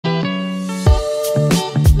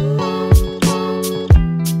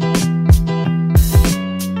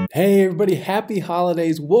everybody, happy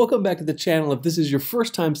holidays. Welcome back to the channel. If this is your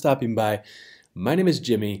first time stopping by, my name is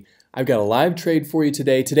Jimmy. I've got a live trade for you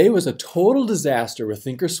today. Today was a total disaster with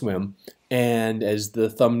ThinkOrSwim, and as the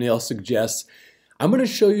thumbnail suggests, I'm going to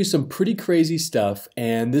show you some pretty crazy stuff,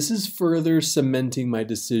 and this is further cementing my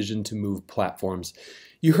decision to move platforms.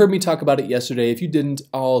 You heard me talk about it yesterday. If you didn't,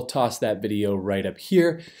 I'll toss that video right up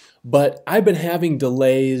here. But I've been having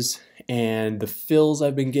delays, and the fills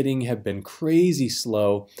I've been getting have been crazy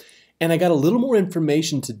slow. And I got a little more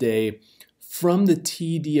information today from the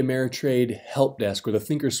TD Ameritrade help desk, or the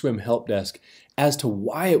ThinkOrSwim help desk, as to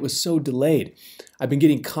why it was so delayed. I've been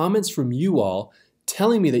getting comments from you all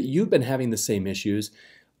telling me that you've been having the same issues.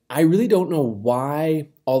 I really don't know why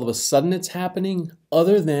all of a sudden it's happening,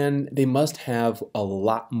 other than they must have a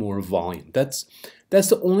lot more volume. That's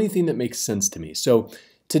the only thing that makes sense to me. So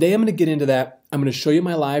today I'm going to get into that. I'm going to show you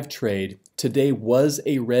my live trade. Today was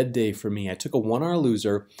a red day for me. I took a 1 hour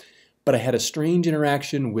loser, but I had a strange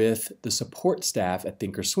interaction with the support staff at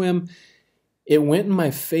ThinkOrSwim. It went in my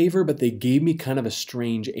favor, but they gave me kind of a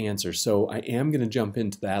strange answer. So I am going to jump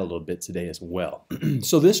into that a little bit today as well.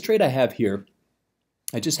 So this trade I have here,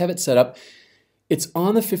 I just have it set up. It's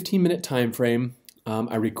on the 15-minute time frame.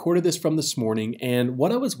 I recorded this from this morning, and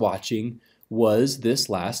what I was watching was this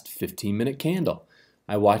last 15-minute candle.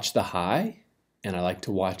 I watch the high, and I like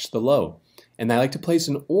to watch the low. And I like to place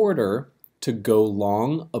an order to go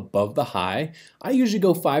long above the high. I usually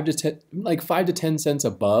go 5 to 10 cents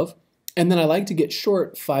above, and then I like to get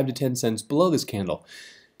short 5 to 10 cents below this candle.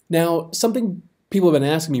 Now, something people have been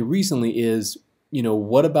asking me recently is,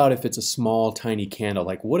 what about if it's a small, tiny candle?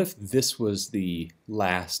 Like, what if this was the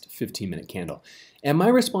last 15-minute candle? And my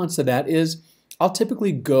response to that is, I'll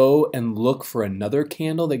typically go and look for another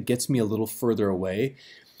candle that gets me a little further away.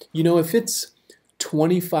 If it's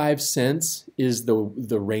 25 cents is the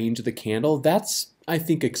range of the candle, that's, I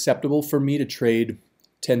think, acceptable for me to trade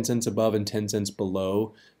 10 cents above and 10 cents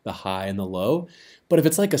below the high and the low. But if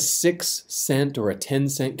it's like a 6 cent or a 10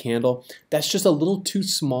 cent candle, that's just a little too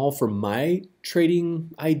small for my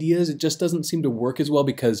trading ideas. It just doesn't seem to work as well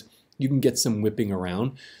because you can get some whipping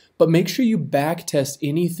around. But make sure you back test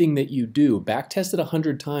anything that you do. Back test it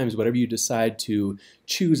 100 times, whatever you decide to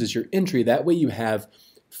choose as your entry. That way you have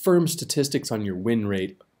firm statistics on your win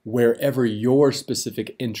rate wherever your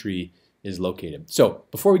specific entry is located. So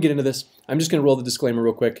before we get into this, I'm just going to roll the disclaimer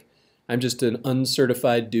real quick. I'm just an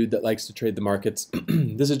uncertified dude that likes to trade the markets.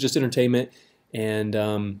 This is just entertainment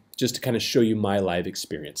and just to kind of show you my live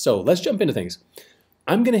experience. So let's jump into things.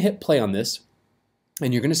 I'm going to hit play on this,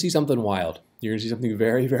 and you're going to see something wild. You're going to see something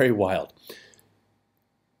very, very wild.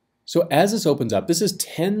 So as this opens up, this is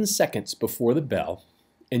 10 seconds before the bell,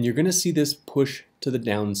 and you're going to see this push to the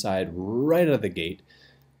downside right out of the gate.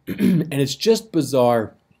 And it's just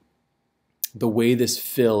bizarre the way this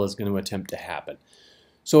fill is going to attempt to happen.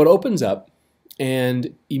 So it opens up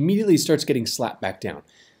and immediately starts getting slapped back down.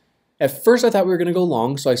 At first I thought we were going to go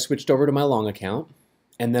long, so I switched over to my long account,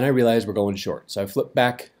 and then I realized we're going short. So I flipped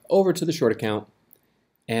back over to the short account,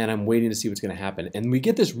 and I'm waiting to see what's going to happen. And we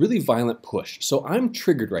get this really violent push. So I'm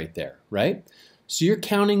triggered right there, right? So you're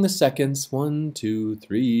counting the seconds. 1, 2,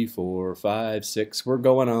 3, 4, 5, 6. We're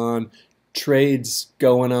going on. Trades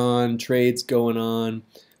going on. Trades going on.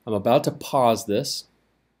 I'm about to pause this.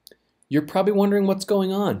 You're probably wondering what's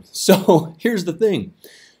going on. So here's the thing.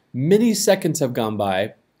 Many seconds have gone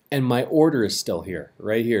by, and my order is still here,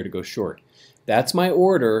 right here to go short. That's my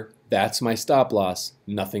order. That's my stop loss.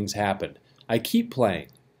 Nothing's happened. I keep playing.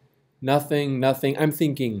 Nothing. I'm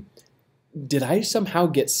thinking, did I somehow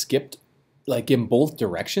get skipped like in both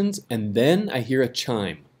directions? And then I hear a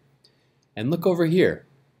chime. And look over here.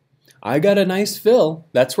 I got a nice fill.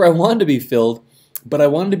 That's where I wanted to be filled, but I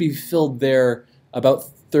wanted to be filled there about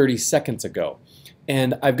 30 seconds ago.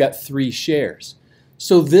 And I've got 3 shares.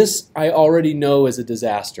 So this I already know is a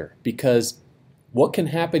disaster, because what can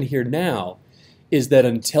happen here now is that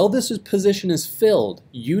until this position is filled,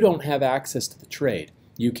 you don't have access to the trade.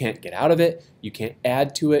 You can't get out of it. You can't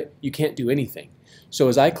add to it. You can't do anything. So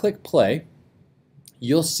as I click play,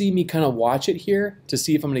 you'll see me kind of watch it here to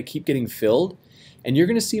see if I'm going to keep getting filled. And you're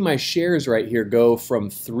going to see my shares right here go from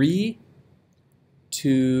 3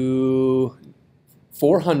 to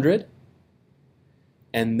 400.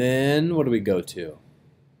 And then what do we go to?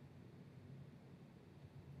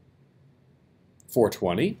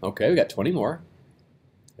 420. Okay, we got 20 more.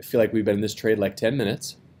 I feel like we've been in this trade like 10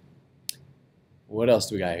 minutes. What else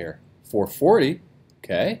do we got here? 440.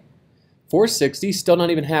 Okay. 460, still not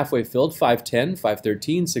even halfway filled. 510,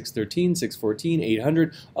 513, 613, 614,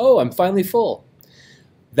 800. Oh, I'm finally full.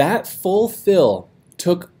 That full fill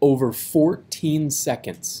took over 14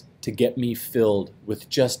 seconds to get me filled with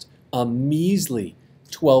just a measly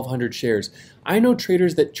 1,200 shares. I know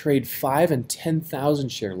traders that trade 5 and 10,000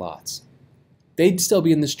 share lots. They'd still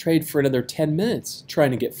be in this trade for another 10 minutes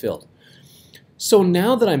trying to get filled. So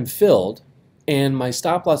now that I'm filled and my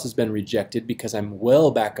stop loss has been rejected because I'm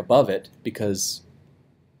well back above it because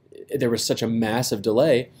there was such a massive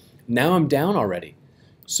delay, now I'm down already.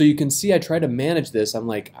 So you can see I try to manage this. I'm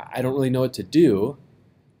like, I don't really know what to do.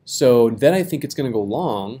 So then I think it's going to go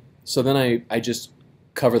long. So then I just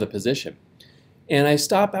cover the position. And I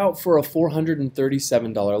stop out for a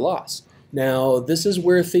 $437 loss. Now, this is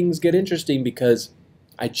where things get interesting because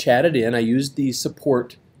I chatted in. I used the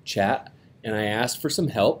support chat and I asked for some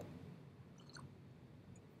help.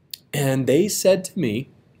 And they said to me,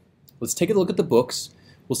 let's take a look at the books.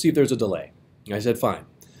 We'll see if there's a delay. And I said, fine.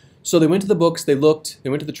 So they went to the books, they looked, they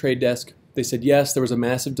went to the trade desk. They said, yes, there was a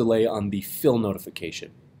massive delay on the fill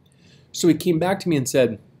notification. So he came back to me and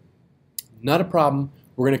said, not a problem.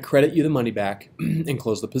 We're going to credit you the money back and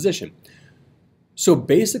close the position. So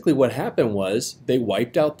basically what happened was they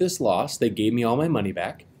wiped out this loss. They gave me all my money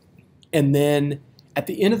back. And then at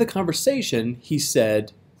the end of the conversation, he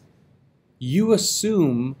said, you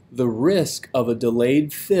assume the risk of a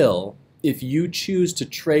delayed fill if you choose to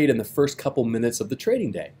trade in the first couple minutes of the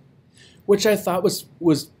trading day, which I thought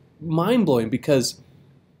was mind-blowing because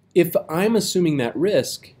if I'm assuming that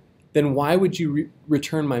risk, then why would you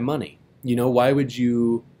return my money? You know, why would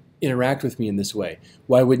you interact with me in this way?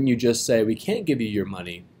 Why wouldn't you just say, we can't give you your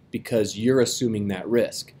money because you're assuming that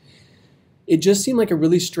risk? It just seemed like a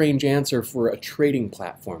really strange answer for a trading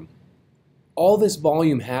platform. All this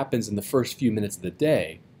volume happens in the first few minutes of the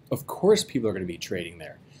day. Of course people are going to be trading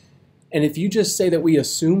there. And if you just say that we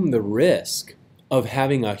assume the risk of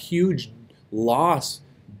having a huge loss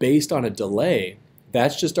based on a delay,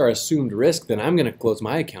 that's just our assumed risk, then I'm going to close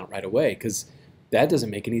my account right away because that doesn't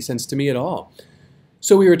make any sense to me at all.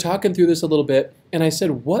 So we were talking through this a little bit, and I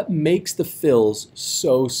said, what makes the fills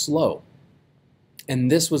so slow?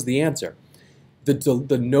 And this was the answer.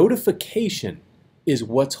 The notification is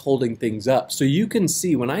what's holding things up. So you can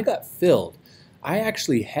see when I got filled, I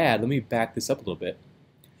actually had, let me back this up a little bit.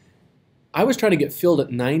 I was trying to get filled at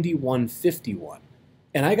 91.51,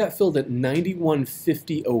 and I got filled at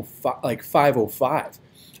 91.50, like 505.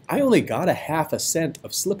 I only got a half a cent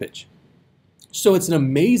of slippage. So it's an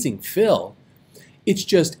amazing fill. It's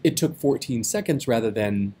just, it took 14 seconds rather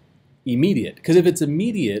than immediate. Because if it's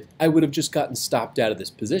immediate, I would have just gotten stopped out of this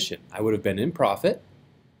position. I would have been in profit.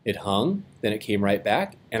 It hung, then it came right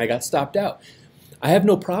back, and I got stopped out. I have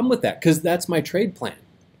no problem with that because that's my trade plan.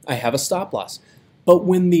 I have a stop loss. But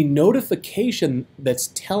when the notification that's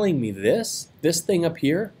telling me this thing up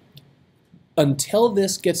here, until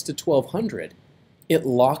this gets to 1200, it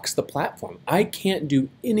locks the platform. I can't do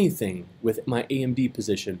anything with my AMD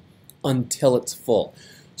position until it's full.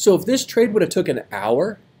 So if this trade would have took an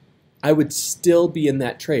hour, I would still be in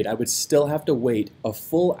that trade. I would still have to wait a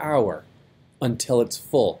full hour until it's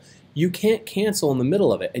full. You can't cancel in the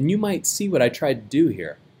middle of it. And you might see what I tried to do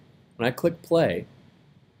here. When I click play,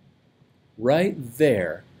 right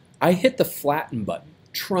there, I hit the flatten button,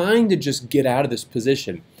 trying to just get out of this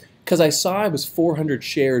position because I saw I was 400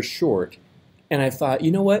 shares short. And I thought,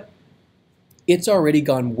 you know what? It's already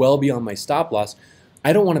gone well beyond my stop loss.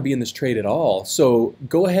 I don't want to be in this trade at all. So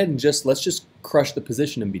go ahead and let's just crush the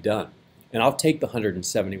position and be done. And I'll take the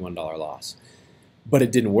 $171 loss. But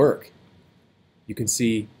it didn't work. You can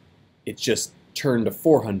see it just turned to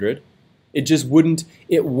 400.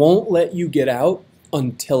 It won't let you get out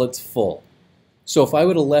until it's full. So if I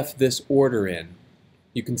would have left this order in,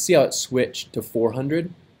 you can see how it switched to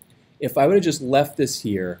 400. If I would have just left this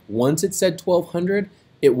here, once it said 1200,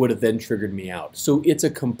 it would have then triggered me out. So it's a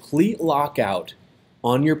complete lockout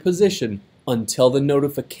on your position until the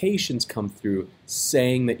notifications come through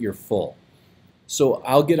saying that you're full. So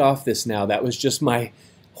I'll get off this now. That was just my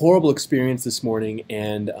horrible experience this morning,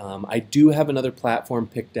 and I do have another platform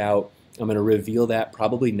picked out. I'm going to reveal that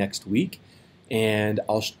probably next week, and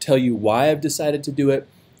I'll tell you why I've decided to do it,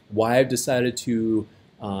 why I've decided to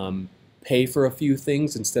pay for a few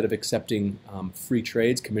things instead of accepting free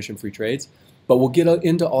trades, commission-free trades. But we'll get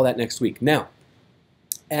into all that next week. Now,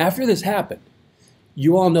 after this happened,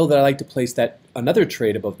 you all know that I like to place that another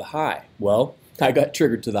trade above the high. Well, I got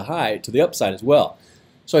triggered to the high, to the upside as well.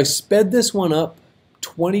 So I sped this one up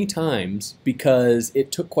 20 times because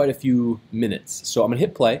it took quite a few minutes. So I'm going to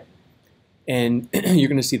hit play, and you're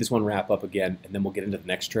going to see this one wrap up again, and then we'll get into the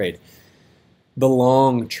next trade. The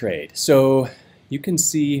long trade. So you can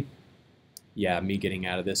see, yeah, me getting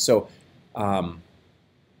out of this. So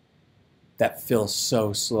that feels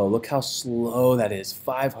so slow. Look how slow that is.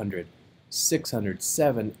 500, 600,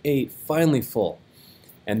 7, 8, finally full.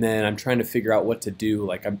 and then I'm trying to figure out what to do.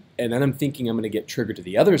 And then I'm thinking I'm going to get triggered to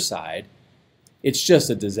the other side. It's just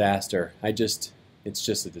a disaster. It's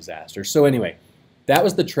just a disaster. So anyway, that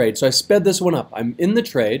was the trade. So I sped this one up. I'm in the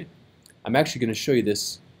trade. I'm actually going to show you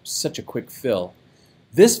this, such a quick fill.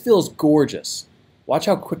 This fill's gorgeous. Watch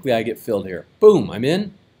how quickly I get filled here. Boom, I'm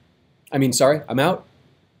in. I'm out.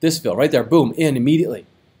 This fill right there, boom, in immediately.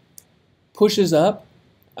 Pushes up.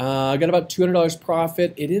 I got about $200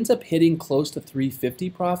 profit. It ends up hitting close to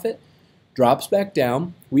 $350 profit. Drops back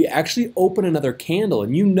down. We actually open another candle,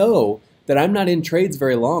 and you know that I'm not in trades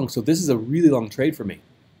very long, so this is a really long trade for me.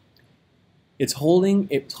 It's holding,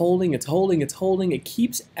 it's holding, it's holding, it's holding. It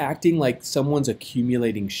keeps acting like someone's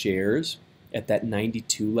accumulating shares at that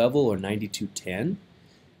 92 level or 92.10,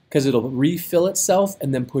 because it'll refill itself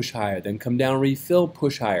and then push higher, then come down, refill,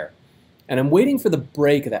 push higher. And I'm waiting for the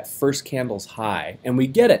break of that first candle's high, and we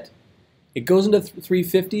get it. It goes into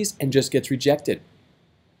 350s and just gets rejected.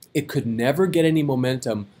 It could never get any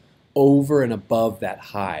momentum over and above that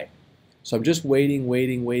high. So I'm just waiting,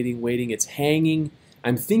 waiting, waiting, waiting. It's hanging.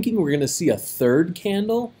 I'm thinking we're going to see a third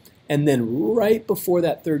candle, and then right before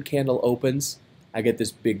that third candle opens, I get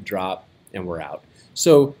this big drop, and we're out.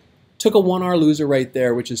 So took a 1 hour loser right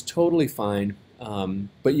there, which is totally fine,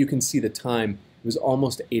 but you can see the time. It was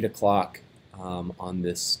almost 8 o'clock on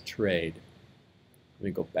this trade. Let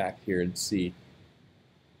me go back here and see.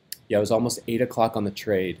 Yeah, it was almost 8 o'clock on the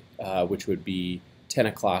trade, which would be 10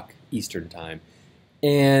 o'clock Eastern time.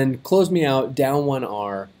 And closed me out down 1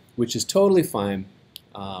 hour, which is totally fine.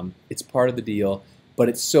 It's part of the deal, but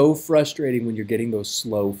it's so frustrating when you're getting those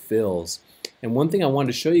slow fills. And one thing I wanted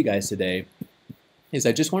to show you guys today is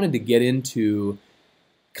I just wanted to get into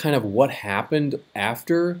kind of what happened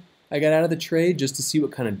after I got out of the trade, just to see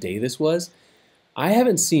what kind of day this was. I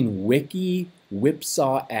haven't seen wiki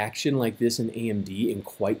whipsaw action like this in AMD in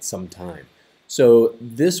quite some time. So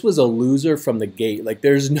this was a loser from the gate. Like,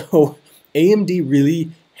 there's no, AMD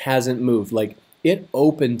really hasn't moved. Like, it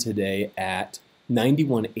opened today at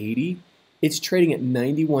 91.80. It's trading at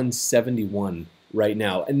 91.71 right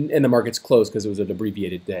now, and the market's closed because it was an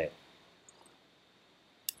abbreviated day.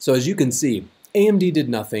 So as you can see, AMD did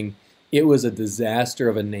nothing. It was a disaster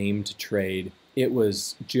of a name to trade. It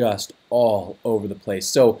was just all over the place.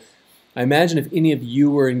 So I imagine if any of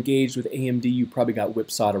you were engaged with AMD, you probably got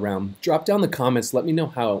whipsawed around. Drop down the comments. Let me know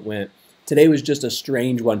how it went. Today was just a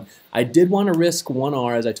strange one. I did want to risk 1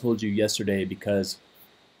 hour, as I told you yesterday, because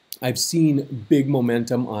I've seen big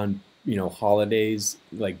momentum on, holidays,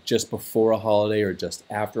 like just before a holiday or just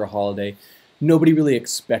after a holiday. Nobody really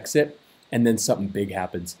expects it, and then something big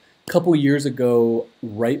happens. A couple years ago,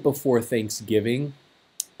 right before Thanksgiving,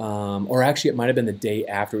 or actually it might have been the day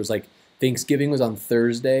after, it was like Thanksgiving was on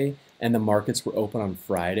Thursday and the markets were open on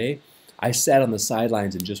Friday. I sat on the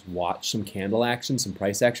sidelines and just watched some candle action, some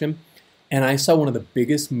price action, and I saw one of the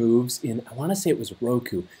biggest moves in, I want to say it was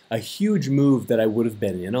Roku, a huge move that I would have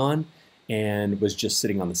been in on and was just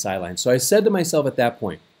sitting on the sidelines. So I said to myself at that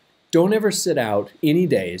point, don't ever sit out any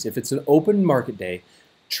days. If it's an open market day,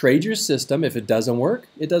 trade your system. If it doesn't work,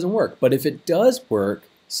 it doesn't work. But if it does work,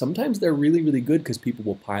 sometimes they're really, really good because people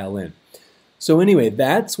will pile in. So anyway,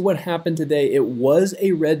 that's what happened today. It was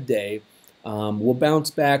a red day. We'll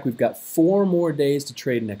bounce back. We've got 4 more days to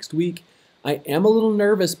trade next week. I am a little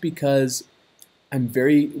nervous because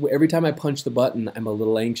every time I punch the button, I'm a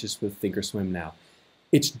little anxious with thinkorswim now.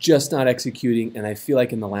 It's just not executing, and I feel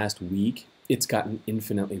like in the last week, it's gotten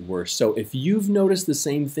infinitely worse. So if you've noticed the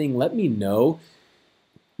same thing, let me know.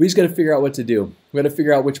 We just got to figure out what to do. We got to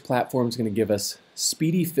figure out which platform is going to give us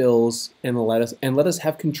speedy fills and let us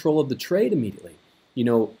have control of the trade immediately.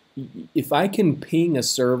 If I can ping a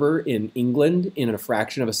server in England in a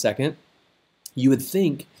fraction of a second, you would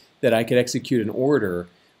think that I could execute an order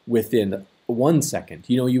within 1 second.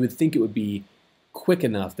 You would think it would be quick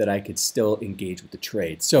enough that I could still engage with the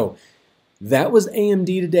trade. So that was AMD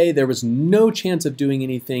today. There was no chance of doing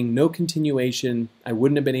anything, no continuation. I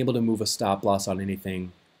wouldn't have been able to move a stop loss on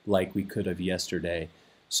anything like we could have yesterday.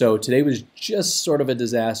 So today was just sort of a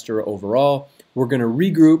disaster overall. We're going to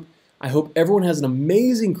regroup. I hope everyone has an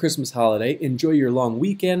amazing Christmas holiday. Enjoy your long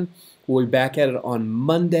weekend. We'll be back at it on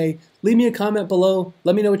Monday. Leave me a comment below.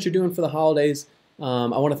 Let me know what you're doing for the holidays. I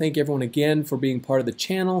want to thank everyone again for being part of the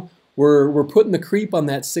channel. We're putting the creep on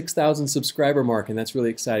that 6,000 subscriber mark, and that's really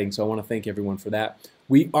exciting. So I want to thank everyone for that.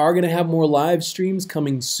 We are going to have more live streams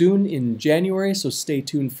coming soon in January, so stay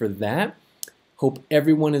tuned for that. Hope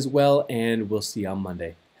everyone is well, and we'll see you on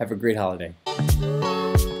Monday. Have a great holiday.